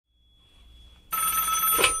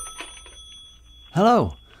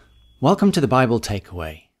Hello, welcome to the Bible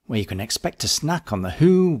Takeaway, where you can expect to snack on the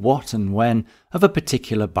who, what and when of a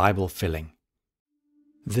particular Bible filling.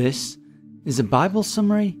 This is a Bible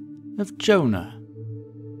summary of Jonah.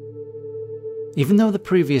 Even though the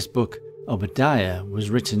previous book, Obadiah, was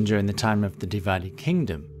written during the time of the divided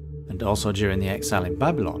kingdom, and also during the exile in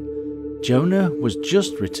Babylon, Jonah was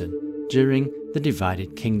just written during the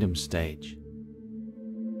divided kingdom stage.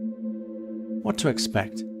 What to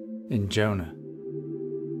expect in Jonah?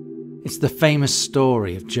 It's the famous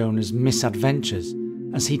story of Jonah's misadventures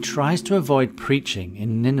as he tries to avoid preaching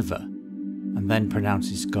in Nineveh and then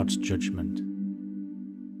pronounces God's judgment.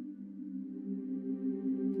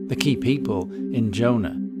 The key people in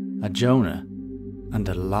Jonah are Jonah and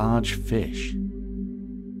a large fish.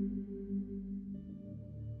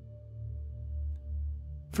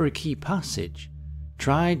 For a key passage,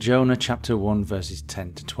 try Jonah chapter 1 verses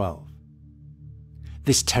 10 to 12.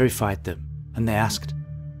 This terrified them, and they asked,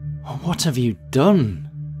 "Oh, what have you done?"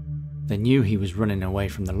 They knew he was running away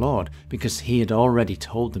from the Lord because he had already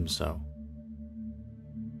told them so.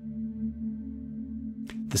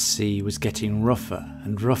 The sea was getting rougher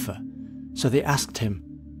and rougher, so they asked him,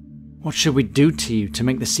 "What should we do to you to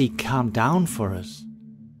make the sea calm down for us?"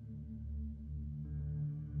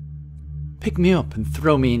 "Pick me up and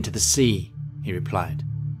throw me into the sea," he replied,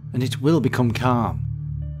 "and it will become calm.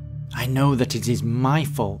 I know that it is my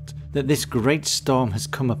fault that this great storm has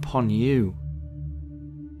come upon you."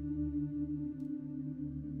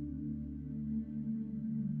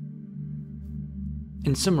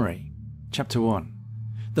 In summary, chapter 1.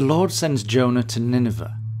 The Lord sends Jonah to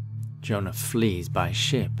Nineveh. Jonah flees by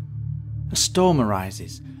ship. A storm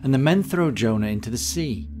arises, and the men throw Jonah into the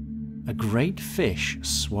sea. A great fish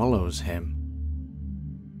swallows him.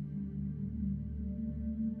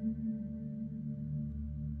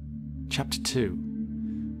 Chapter 2.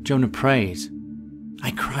 Jonah prays,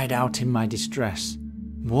 "I cried out in my distress.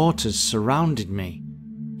 Waters surrounded me.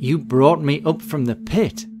 You brought me up from the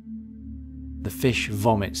pit." The fish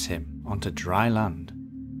vomits him onto dry land.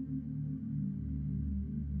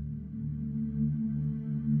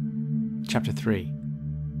 Chapter 3.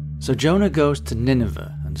 So Jonah goes to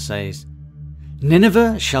Nineveh and says,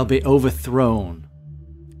 "Nineveh shall be overthrown."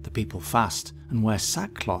 The people fast and wear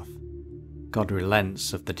sackcloth. God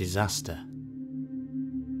relents of the disaster.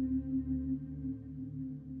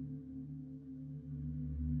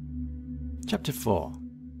 Chapter 4.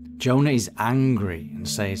 Jonah is angry and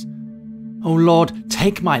says, "O Lord,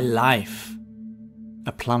 take my life."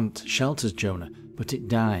 A plant shelters Jonah, but it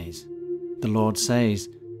dies. The Lord says,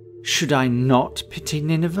 "Should I not pity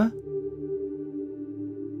Nineveh?"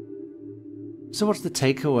 So what's the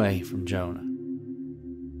takeaway from Jonah?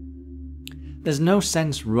 There's no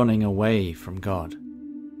sense running away from God.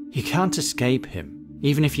 You can't escape him,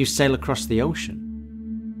 even if you sail across the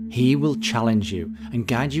ocean. He will challenge you and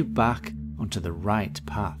guide you back onto the right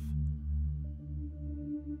path.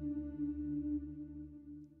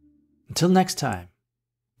 Until next time,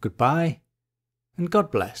 goodbye and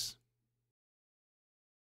God bless.